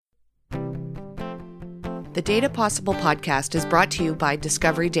The Data Possible podcast is brought to you by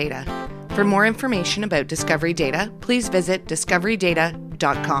Discovery Data. For more information about Discovery Data, please visit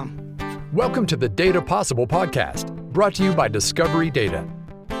discoverydata.com. Welcome to the Data Possible podcast, brought to you by Discovery Data.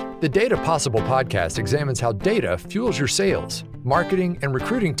 The Data Possible podcast examines how data fuels your sales, marketing, and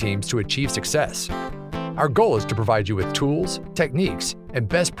recruiting teams to achieve success. Our goal is to provide you with tools, techniques, and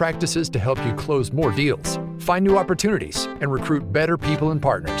best practices to help you close more deals, find new opportunities, and recruit better people and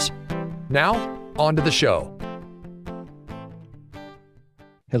partners. Now, on to the show.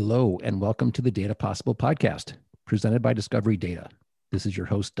 Hello, and welcome to the Data Possible podcast, presented by Discovery Data. This is your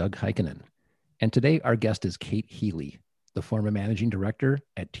host, Doug Heikkinen. And today, our guest is Kate Healy, the former managing director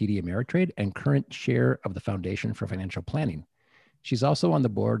at TD Ameritrade and current chair of the Foundation for Financial Planning. She's also on the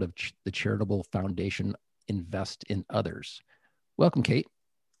board of the charitable foundation Invest in Others. Welcome, Kate.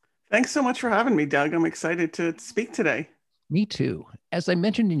 Thanks so much for having me, Doug. I'm excited to speak today. Me too. As I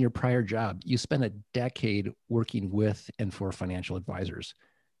mentioned in your prior job, you spent a decade working with and for financial advisors.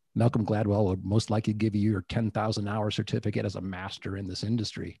 Malcolm Gladwell would most likely give you your 10,000-hour certificate as a master in this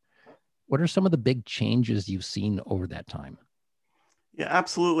industry. What are some of the big changes you've seen over that time? Yeah,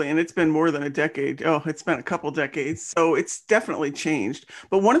 absolutely. And it's been more than a decade. Oh, it's been a couple decades. So it's definitely changed.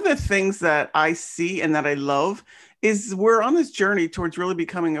 But one of the things that I see and that I love is we're on this journey towards really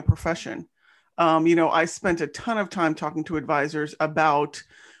becoming a profession. I spent a ton of time talking to advisors about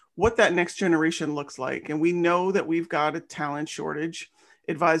what that next generation looks like. And we know that we've got a talent shortage.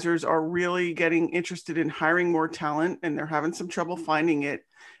 Advisors are really getting interested in hiring more talent, and they're having some trouble finding it.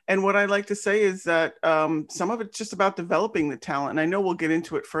 And what I like to say is that some of it's just about developing the talent. And I know we'll get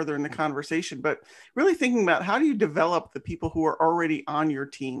into it further in the conversation, but really thinking about how do you develop the people who are already on your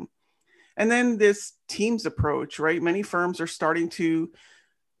team? And then this teams approach, right? Many firms are starting to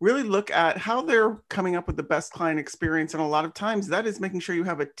really look at how they're coming up with the best client experience. And a lot of times that is making sure you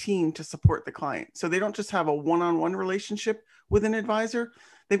have a team to support the client. So they don't just have a one-on-one relationship with an advisor.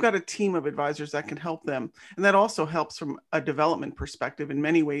 They've got a team of advisors that can help them. And that also helps from a development perspective in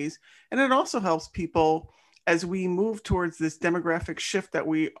many ways. And it also helps people as we move towards this demographic shift that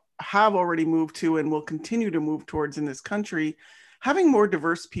we have already moved to and will continue to move towards in this country. Having more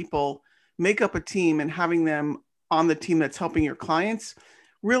diverse people make up a team and having them on the team that's helping your clients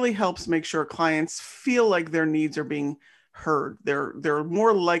really helps make sure clients feel like their needs are being heard. They're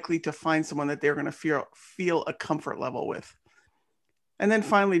more likely to find someone that they're going to feel a comfort level with. And then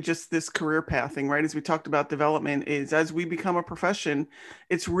finally, just this career pathing, right? As we talked about development is as we become a profession,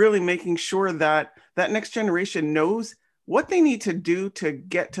 it's really making sure that that next generation knows what they need to do to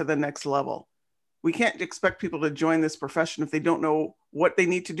get to the next level. We can't expect people to join this profession if they don't know what they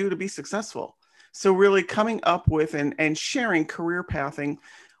need to do to be successful. So really coming up with and sharing career pathing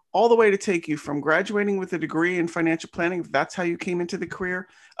all the way to take you from graduating with a degree in financial planning, if that's how you came into the career,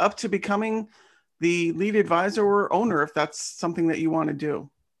 up to becoming the lead advisor or owner, if that's something that you want to do.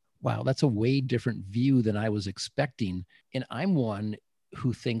 Wow, that's a way different view than I was expecting. And I'm one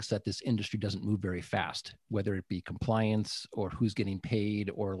who thinks that this industry doesn't move very fast, whether it be compliance or who's getting paid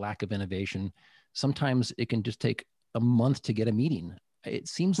or lack of innovation. Sometimes it can just take a month to get a meeting. It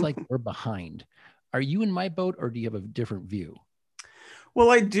seems like we're behind. Are you in my boat or do you have a different view? Well,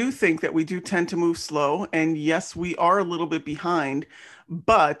 I do think that we do tend to move slow. And yes, we are a little bit behind,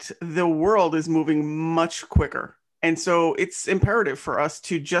 but the world is moving much quicker. And so it's imperative for us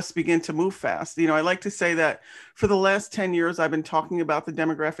to just begin to move fast. I like to say that for the last 10 years, I've been talking about the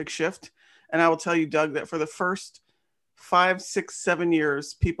demographic shift. And I will tell you, Doug, that for the first 5, 6, 7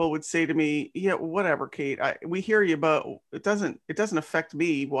 years, people would say to me, yeah, whatever, Kate, we hear you, but it doesn't affect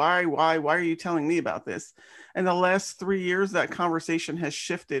me. Why are you telling me about this? And the last 3 years, that conversation has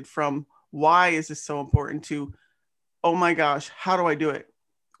shifted from why is this so important to, oh my gosh, how do I do it?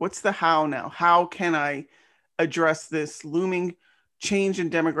 What's the how now? How can I address this looming change in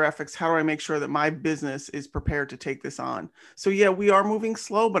demographics? How do I make sure that my business is prepared to take this on? So yeah, we are moving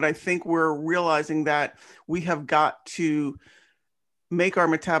slow, but I think we're realizing that we have got to make our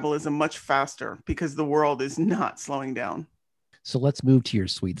metabolism much faster because the world is not slowing down. So let's move to your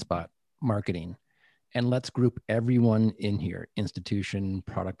sweet spot, marketing. And let's group everyone in here, institution,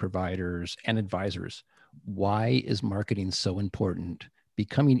 product providers, and advisors. Why is marketing so important,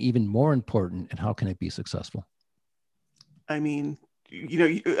 becoming even more important, and how can it be successful? I mean,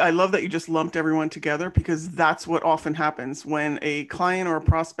 I love that you just lumped everyone together because that's what often happens when a client or a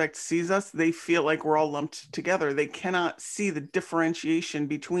prospect sees us. They feel like we're all lumped together. They cannot see the differentiation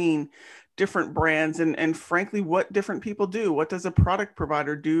between different brands and frankly, what different people do. What does a product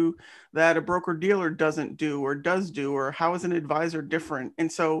provider do that a broker dealer doesn't do or does do, or how is an advisor different?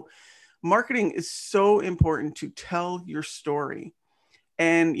 And so marketing is so important to tell your story.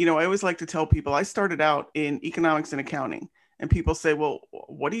 And, I always like to tell people I started out in economics and accounting, and people say, well,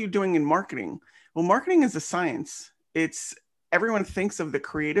 what are you doing in marketing? Well, marketing is a science. Everyone thinks of the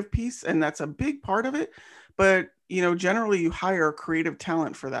creative piece, and that's a big part of it. But, generally you hire creative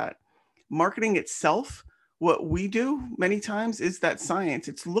talent for that. Marketing itself, what we do many times is that science.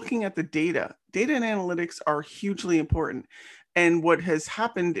 It's looking at the data. Data and analytics are hugely important. And what has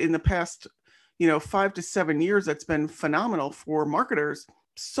happened in the past, 5 to 7 years, that's been phenomenal for marketers,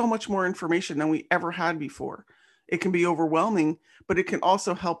 so much more information than we ever had before. It can be overwhelming, but it can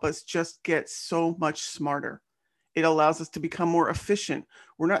also help us just get so much smarter. It allows us to become more efficient.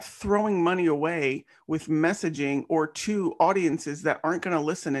 We're not throwing money away with messaging or to audiences that aren't going to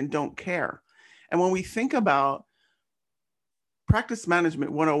listen and don't care. And when we think about practice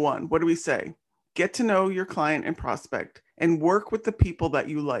management 101, what do we say? Get to know your client and prospect and work with the people that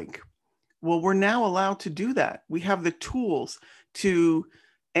you like. Well, we're now allowed to do that. We have the tools to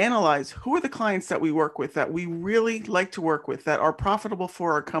analyze who are the clients that we work with, that we really like to work with, that are profitable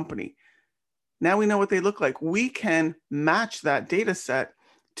for our company. Now we know what they look like. We can match that data set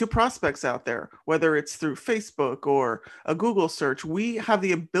to prospects out there, whether it's through Facebook or a Google search. We have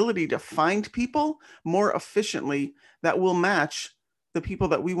the ability to find people more efficiently that will match the people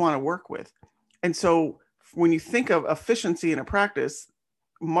that we want to work with. And so when you think of efficiency in a practice,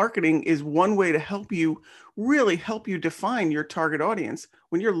 marketing is one way to really help you define your target audience.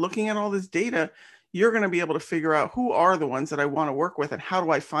 When you're looking at all this data, you're going to be able to figure out who are the ones that I want to work with and how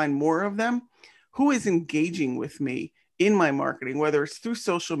do I find more of them? Who is engaging with me in my marketing, whether it's through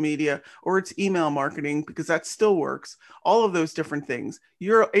social media or it's email marketing, because that still works. All of those different things,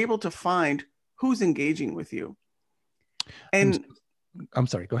 you're able to find who's engaging with you. And I'm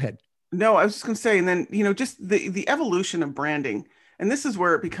sorry, go ahead. No, I was just going to say, and then, just the evolution of branding. And this is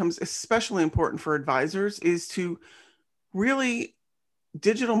where it becomes especially important for advisors, is to really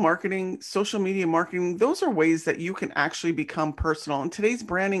digital marketing, social media marketing. Those are ways that you can actually become personal. And today's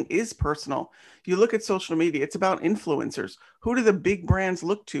branding is personal. You look at social media, it's about influencers. Who do the big brands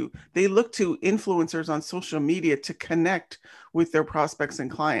look to? They look to influencers on social media to connect with their prospects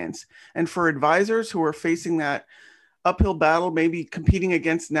and clients. And for advisors who are facing that uphill battle, maybe competing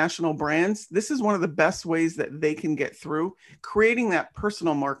against national brands, this is one of the best ways that they can get through, creating that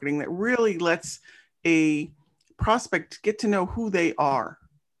personal marketing that really lets a prospect get to know who they are.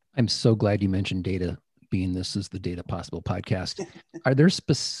 I'm so glad you mentioned data, being this is the Data Possible podcast. Are there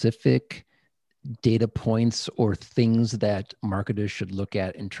specific data points or things that marketers should look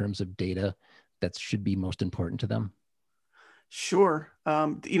at in terms of data that should be most important to them? Sure.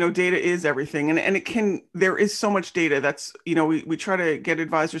 Data is everything. And there is so much data that's, we try to get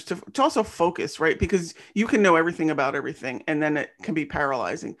advisors to also focus, right? Because you can know everything about everything, and then it can be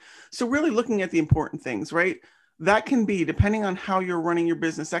paralyzing. So really looking at the important things, right? That can be, depending on how you're running your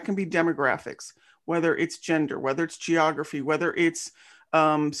business, that can be demographics, whether it's gender, whether it's geography, whether it's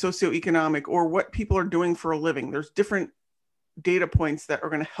socioeconomic, or what people are doing for a living. There's different data points that are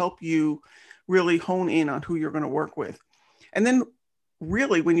going to help you really hone in on who you're going to work with. And then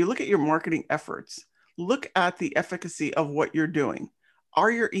really, when you look at your marketing efforts, look at the efficacy of what you're doing. Are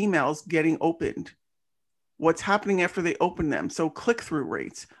your emails getting opened? What's happening after they open them? So click-through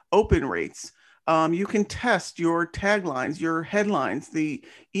rates, open rates. You can test your taglines, your headlines, the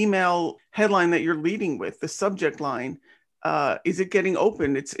email headline that you're leading with, the subject line. Is it getting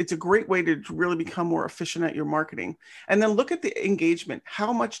opened? It's a great way to really become more efficient at your marketing. And then look at the engagement.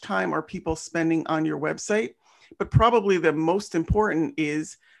 How much time are people spending on your website? But probably the most important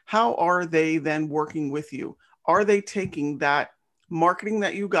is, how are they then working with you? Are they taking that marketing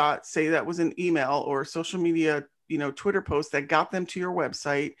that you got, say that was an email or social media, Twitter post that got them to your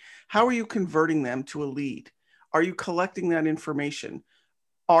website? How are you converting them to a lead? Are you collecting that information?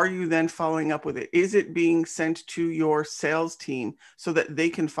 Are you then following up with it? Is it being sent to your sales team so that they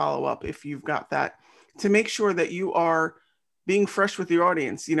can follow up if you've got that, to make sure that you are being fresh with your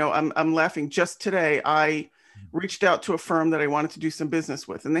audience? I'm laughing. Just today, I reached out to a firm that I wanted to do some business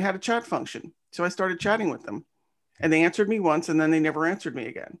with, and they had a chat function. So I started chatting with them, and they answered me once, and then they never answered me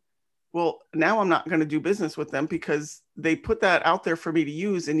again. Well, now I'm not going to do business with them because they put that out there for me to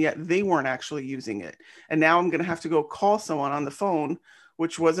use, and yet they weren't actually using it. And now I'm going to have to go call someone on the phone,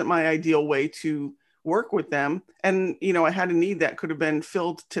 which wasn't my ideal way to work with them. And, I had a need that could have been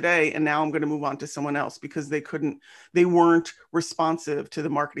filled today, and now I'm going to move on to someone else because they weren't responsive to the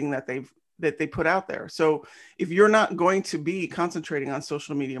marketing that they put out there. So if you're not going to be concentrating on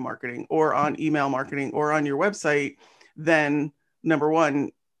social media marketing or on email marketing or on your website, then number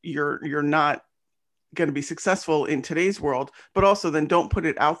one, you're not going to be successful in today's world, but also then don't put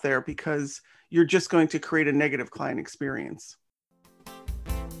it out there because you're just going to create a negative client experience.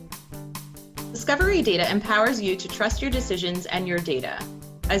 Discovery Data empowers you to trust your decisions and your data.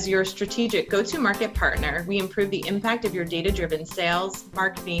 As your strategic go-to-market partner, we improve the impact of your data-driven sales,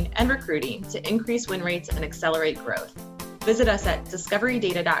 marketing, and recruiting to increase win rates and accelerate growth. Visit us at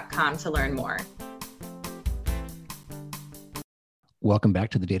discoverydata.com to learn more. Welcome back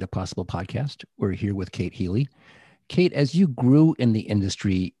to the Data Possible podcast. We're here with Kate Healy. Kate, as you grew in the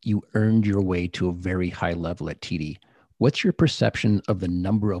industry, you earned your way to a very high level at TD. What's your perception of the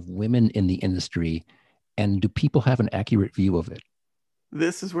number of women in the industry, and do people have an accurate view of it?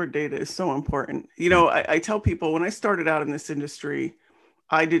 This is where data is so important. You know, I tell people when I started out in this industry,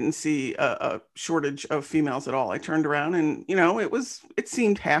 I didn't see a shortage of females at all. I turned around and, you know, it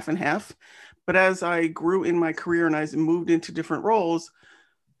seemed half and half. But as I grew in my career and I moved into different roles,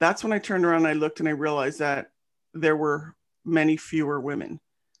 that's when I turned around and I looked and I realized that there were many fewer women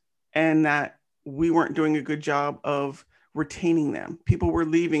and that we weren't doing a good job of retaining them. People were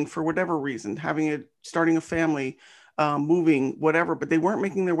leaving for whatever reason, starting a family, moving, whatever, but they weren't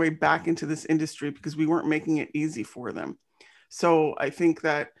making their way back into this industry because we weren't making it easy for them. So I think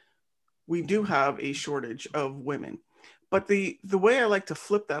that we do have a shortage of women. But the way I like to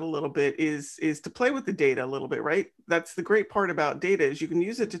flip that a little bit is to play with the data a little bit, right? That's the great part about data is you can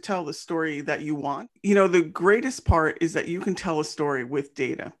use it to tell the story that you want. You know, the greatest part is that you can tell a story with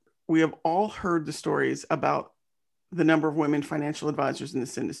data. We have all heard the stories about the number of women financial advisors in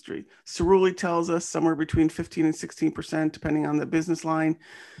this industry. Cerulli tells us somewhere between 15 and 16%, depending on the business line.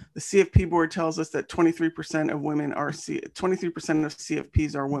 The CFP board tells us that 23% of women are 23% of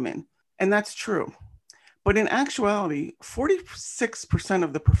CFPs are women. And that's true. But in actuality, 46%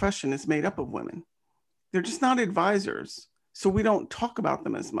 of the profession is made up of women. They're just not advisors, so we don't talk about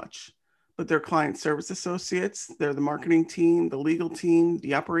them as much. But they're client service associates, they're the marketing team, the legal team,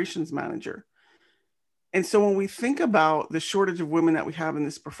 the operations manager. And so when we think about the shortage of women that we have in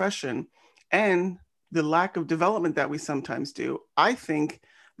this profession and the lack of development that we sometimes do, I think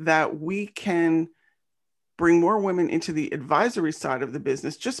that we can bring more women into the advisory side of the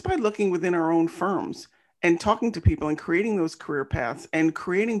business just by looking within our own firms and talking to people and creating those career paths and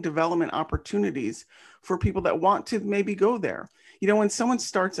creating development opportunities for people that want to maybe go there. You know, when someone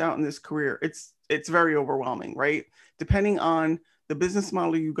starts out in this career, it's very overwhelming, right? Depending on the business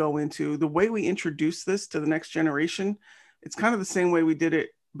model you go into, the way we introduce this to the next generation, it's kind of the same way we did it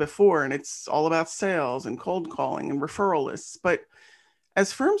before. And it's all about sales and cold calling and referral lists. But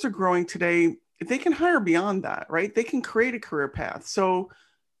as firms are growing today, they can hire beyond that, right? They can create a career path. So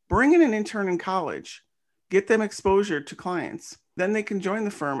bring in an intern in college, get them exposure to clients. Then they can join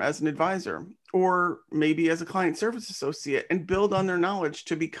the firm as an advisor or maybe as a client service associate and build on their knowledge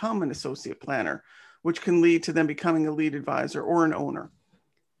to become an associate planner, which can lead to them becoming a lead advisor or an owner.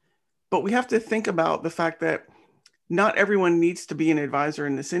 But we have to think about the fact that not everyone needs to be an advisor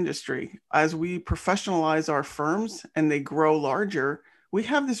in this industry. As we professionalize our firms and they grow larger, we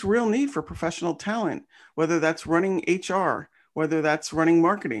have this real need for professional talent, whether that's running HR, whether that's running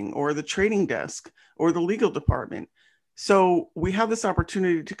marketing or the trading desk or the legal department. So we have this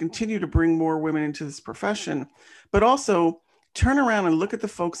opportunity to continue to bring more women into this profession, but also turn around and look at the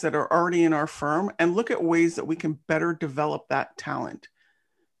folks that are already in our firm and look at ways that we can better develop that talent.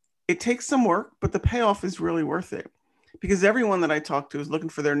 It takes some work, but the payoff is really worth it because everyone that I talk to is looking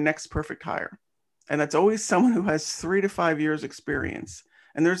for their next perfect hire. And that's always someone who has 3 to 5 years experience.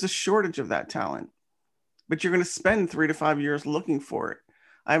 And there's a shortage of that talent, but you're going to spend 3 to 5 years looking for it.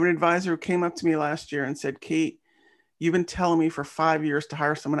 I have an advisor who came up to me last year and said, Kate, you've been telling me for 5 years to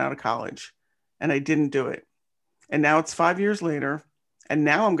hire someone out of college, and I didn't do it. And now it's 5 years later, and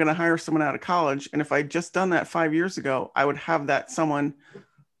now I'm going to hire someone out of college. And if I'd just done that 5 years ago, I would have that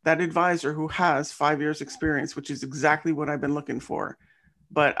advisor who has 5 years experience, which is exactly what I've been looking for.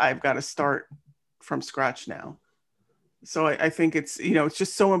 But I've got to start from scratch now. So I think it's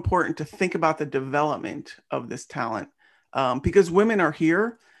just so important to think about the development of this talent because women are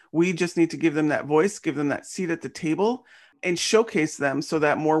here. We just need to give them that voice, give them that seat at the table, and showcase them so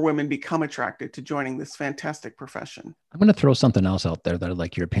that more women become attracted to joining this fantastic profession. I'm going to throw something else out there that I'd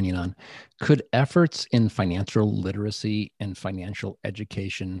like your opinion on. Could efforts in financial literacy and financial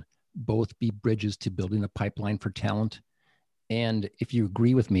education both be bridges to building a pipeline for talent? And if you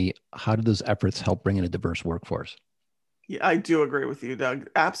agree with me, how do those efforts help bring in a diverse workforce? Yeah, I do agree with you, Doug.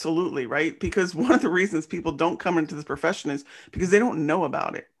 Absolutely, right? Because one of the reasons people don't come into this profession is because they don't know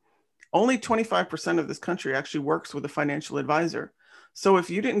about it. Only 25% of this country actually works with a financial advisor. So if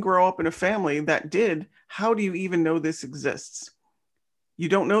you didn't grow up in a family that did, how do you even know this exists? You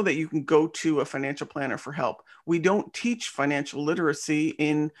don't know that you can go to a financial planner for help. We don't teach financial literacy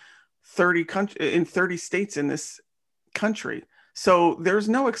in 30 states in this country. So there's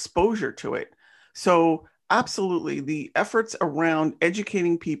no exposure to it. So absolutely, the efforts around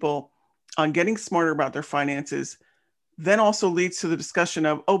educating people on getting smarter about their finances then also leads to the discussion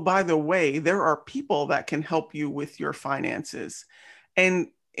of, oh, by the way, there are people that can help you with your finances. And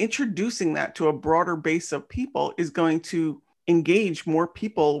introducing that to a broader base of people is going to engage more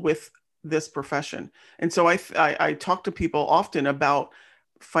people with this profession. And so I talk to people often about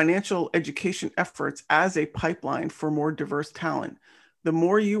financial education efforts as a pipeline for more diverse talent. The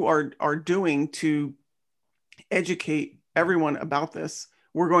more you are doing to educate everyone about this,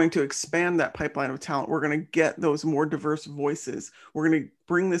 we're going to expand that pipeline of talent. We're going to get those more diverse voices. We're going to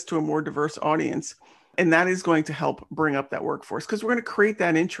bring this to a more diverse audience. And that is going to help bring up that workforce because we're going to create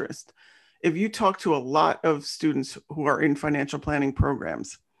that interest. If you talk to a lot of students who are in financial planning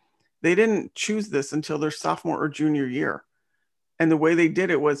programs, they didn't choose this until their sophomore or junior year. And the way they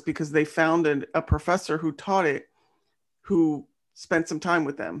did it was because they found a professor who taught it, who spent some time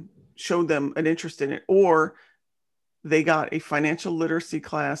with them, showed them an interest in it, or they got a financial literacy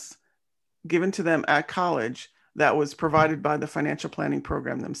class given to them at college that was provided by the financial planning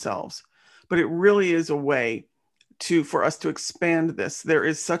program themselves. But it really is a way for us to expand this. There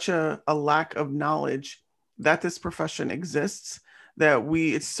is such a lack of knowledge that this profession exists that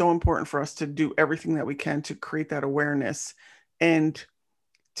it's so important for us to do everything that we can to create that awareness and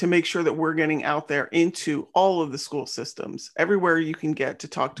to make sure that we're getting out there into all of the school systems, everywhere you can get to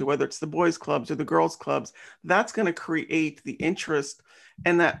talk to, whether it's the boys clubs or the girls clubs. That's going to create the interest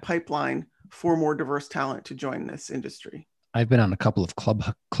and that pipeline for more diverse talent to join this industry. I've been on a couple of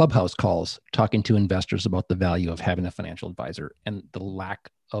clubhouse calls talking to investors about the value of having a financial advisor and the lack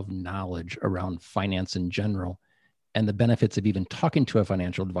of knowledge around finance in general, and the benefits of even talking to a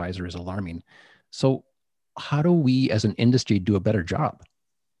financial advisor is alarming. So how do we as an industry do a better job?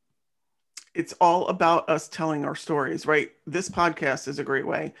 It's all about us telling our stories, right? This podcast is a great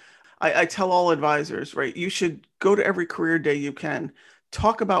way. I tell all advisors, right? You should go to every career day you can.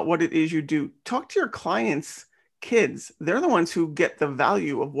 Talk about what it is you do. Talk to your clients' kids. They're the ones who get the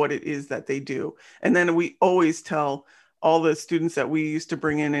value of what it is that they do. And then we always tell all the students that we used to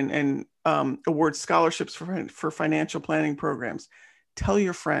bring in and award scholarships for financial planning programs. Tell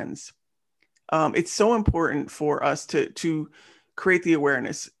your friends. It's so important for us to create the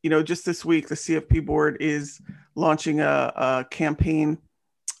awareness. Just this week, the CFP board is launching a campaign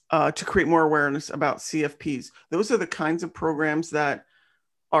to create more awareness about CFPs. Those are the kinds of programs that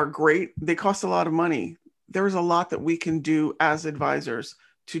are great. They cost a lot of money. There's a lot that we can do as advisors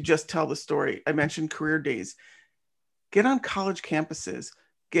to just tell the story. I mentioned career days. Get on college campuses,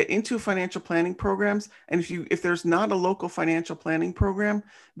 get into financial planning programs. And if there's not a local financial planning program,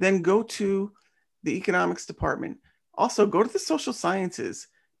 then go to the economics department. Also, go to the social sciences.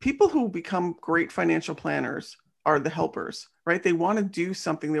 People who become great financial planners are the helpers, right? They want to do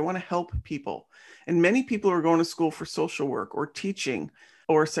something. They want to help people. And many people are going to school for social work or teaching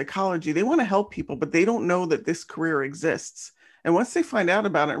or psychology. They want to help people, but they don't know that this career exists. And once they find out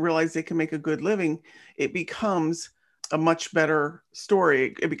about it and realize they can make a good living, it becomes a much better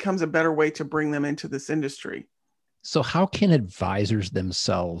story. It becomes a better way to bring them into this industry. So how can advisors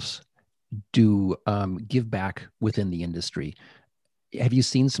themselves give back within the industry? Have you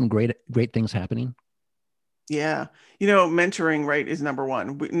seen some great things happening? Yeah. Mentoring, right, is number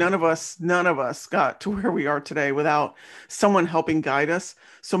one. None of us got to where we are today without someone helping guide us.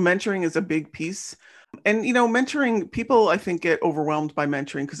 So mentoring is a big piece. And, mentoring, people, I think, get overwhelmed by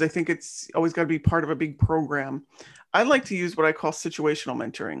mentoring because I think it's always got to be part of a big program. I like to use what I call situational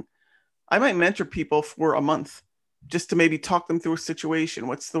mentoring. I might mentor people for a month just to maybe talk them through a situation.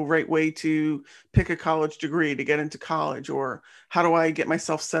 What's the right way to pick a college degree to get into college? Or how do I get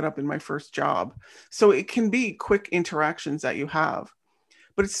myself set up in my first job? So it can be quick interactions that you have.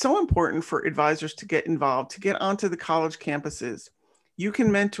 But it's so important for advisors to get involved, to get onto the college campuses. You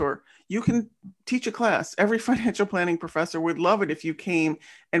can mentor, you can teach a class. Every financial planning professor would love it if you came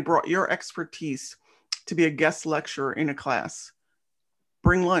and brought your expertise to be a guest lecturer in a class.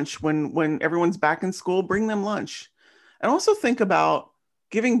 Bring lunch when everyone's back in school, bring them lunch. And also think about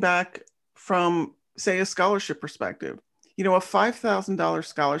giving back from, say, a scholarship perspective. A $5,000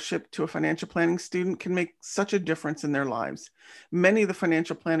 scholarship to a financial planning student can make such a difference in their lives. Many of the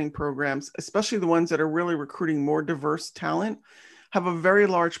financial planning programs, especially the ones that are really recruiting more diverse talent, have a very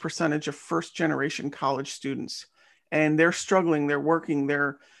large percentage of first-generation college students. And they're struggling, they're working,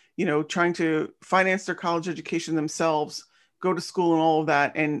 they're trying to finance their college education themselves, go to school and all of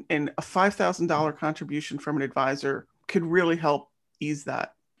that. And a $5,000 contribution from an advisor could really help ease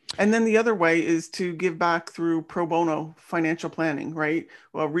that. And then the other way is to give back through pro bono financial planning, right?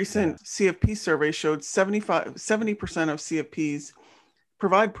 Well, recent CFP survey showed 70% of CFPs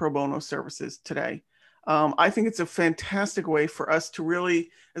provide pro bono services today. I think it's a fantastic way for us to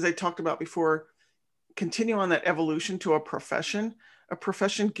really, as I talked about before, continue on that evolution to a profession. A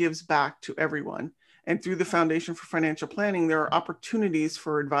profession gives back to everyone. And through the Foundation for Financial Planning, there are opportunities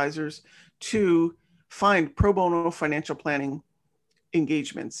for advisors to find pro bono financial planning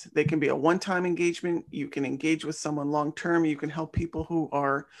engagements. They can be a one-time engagement. You can engage with someone long-term. You can help people who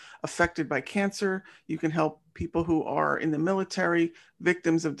are affected by cancer. You can help people who are in the military,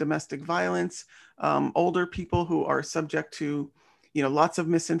 victims of domestic violence, older people who are subject to, lots of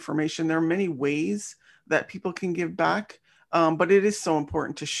misinformation. There are many ways that people can give back, but it is so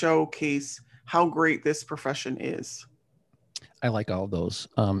important to showcase how great this profession is. I like all of those,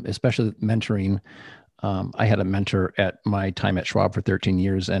 especially mentoring. I had a mentor at my time at Schwab for 13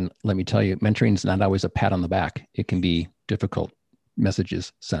 years. And let me tell you, mentoring is not always a pat on the back. It can be difficult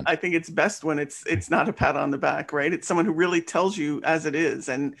messages sent. I think it's best when it's not a pat on the back, right? It's someone who really tells you as it is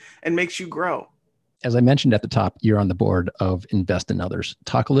and makes you grow. As I mentioned at the top, you're on the board of Invest in Others.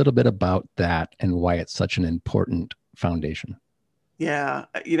 Talk a little bit about that and why it's such an important foundation. Yeah.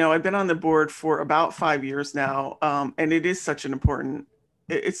 I've been on the board for about 5 years now. And it is such an important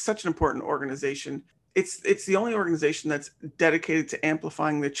organization. It's the only organization that's dedicated to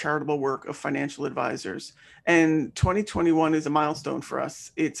amplifying the charitable work of financial advisors. And 2021 is a milestone for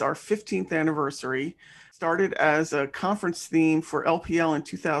us. It's our 15th anniversary. Started as a conference theme for LPL in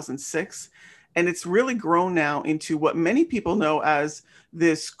 2006. And it's really grown now into what many people know as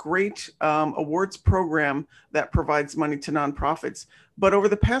this great awards program that provides money to nonprofits. But over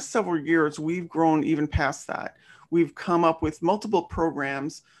the past several years, we've grown even past that. We've come up with multiple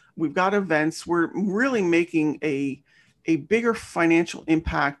programs. We've got events. We're really making a bigger financial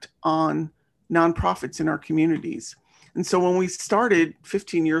impact on nonprofits in our communities. And so when we started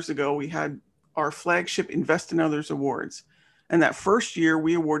 15 years ago, we had our flagship Invest in Others Awards. And that first year,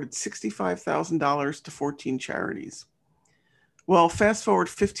 we awarded $65,000 to 14 charities. Well, fast forward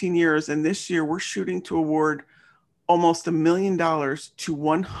 15 years, and this year we're shooting to award almost $1 million to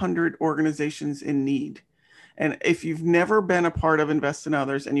 100 organizations in need. And if you've never been a part of Invest in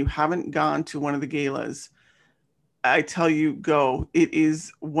Others and you haven't gone to one of the galas, I tell you, go. It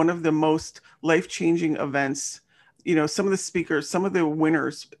is one of the most life-changing events. Some of the speakers, some of the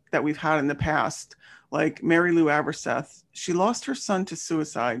winners that we've had in the past, like Mary Lou Aberseth, she lost her son to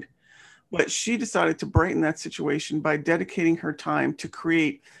suicide, but she decided to brighten that situation by dedicating her time to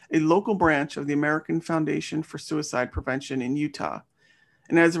create a local branch of the American Foundation for Suicide Prevention in Utah.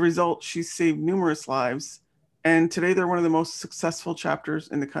 And as a result, she's saved numerous lives. And today they're one of the most successful chapters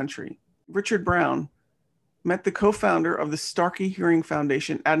in the country. Richard Brown met the co-founder of the Starkey Hearing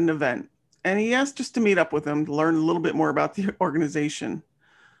Foundation at an event, and he asked us to meet up with him to learn a little bit more about the organization.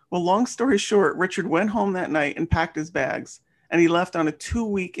 Well, long story short, Richard went home that night and packed his bags, and he left on a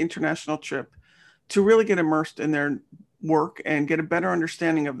 2-week international trip to really get immersed in their work and get a better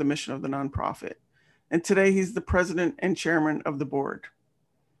understanding of the mission of the nonprofit. And today he's the president and chairman of the board.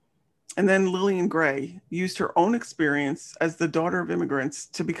 And then Lillian Gray used her own experience as the daughter of immigrants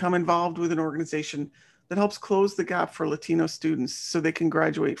to become involved with an organization that helps close the gap for Latino students so they can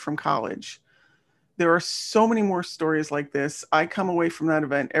graduate from college. There are so many more stories like this. I come away from that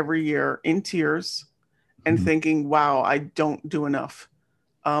event every year in tears and thinking, wow, I don't do enough.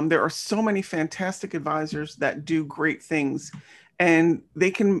 There are so many fantastic advisors that do great things, and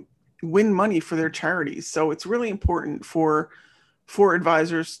they can win money for their charities. So it's really important for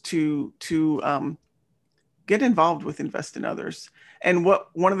advisors to get involved with Invest in Others. And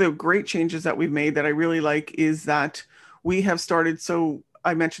one of the great changes that we've made that I really like is that we have started. So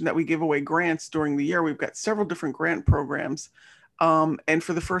I mentioned that we give away grants during the year. We've got several different grant programs. And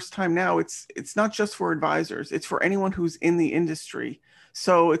for the first time now, it's not just for advisors, it's for anyone who's in the industry.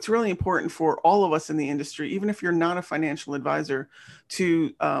 So it's really important for all of us in the industry, even if you're not a financial advisor,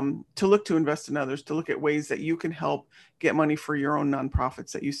 to look to Invest in Others, to look at ways that you can help get money for your own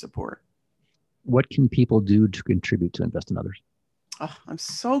nonprofits that you support. What can people do to contribute to Invest in Others? Oh, I'm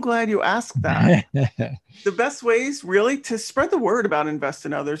so glad you asked that. The best ways really to spread the word about Invest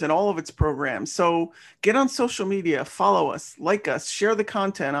in Others and all of its programs. So get on social media, follow us, like us, share the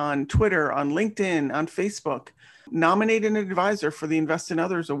content on Twitter, on LinkedIn, on Facebook. Nominate an advisor for the Invest in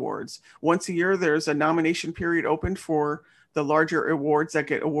Others Awards. Once a year, there's a nomination period open for the larger awards that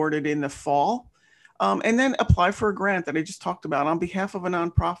get awarded in the fall. And then apply for a grant that I just talked about on behalf of a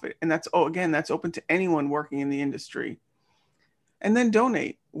nonprofit. And that's open to anyone working in the industry. And then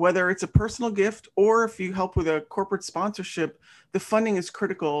donate, whether it's a personal gift or if you help with a corporate sponsorship. The funding is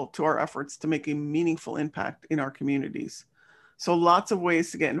critical to our efforts to make a meaningful impact in our communities. So lots of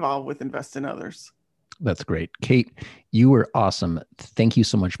ways to get involved with Invest in Others. That's great. Kate, you were awesome. Thank you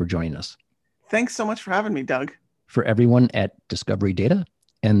so much for joining us. Thanks so much for having me, Doug. For everyone at Discovery Data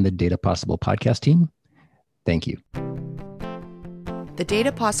and the Data Possible podcast team, thank you. The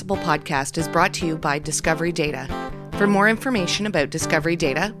Data Possible podcast is brought to you by Discovery Data. For more information about Discovery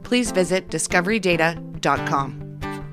Data, please visit discoverydata.com.